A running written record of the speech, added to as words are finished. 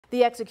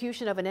The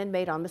execution of an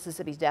inmate on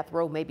Mississippi's death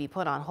row may be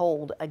put on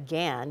hold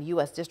again.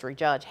 U.S. District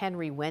Judge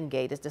Henry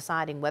Wingate is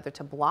deciding whether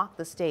to block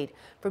the state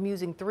from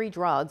using 3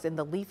 drugs in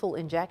the lethal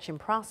injection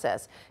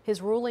process.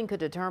 His ruling could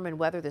determine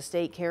whether the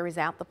state carries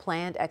out the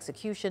planned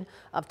execution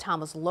of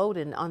Thomas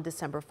Loden on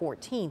December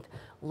 14th.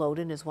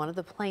 Loden is one of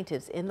the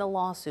plaintiffs in the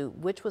lawsuit,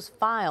 which was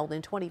filed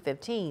in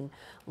 2015.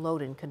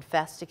 Loden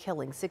confessed to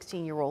killing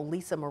 16-year-old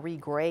Lisa Marie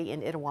Gray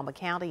in Itawamba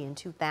County in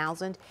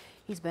 2000.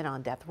 He's been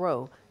on death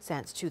row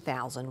since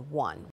 2001.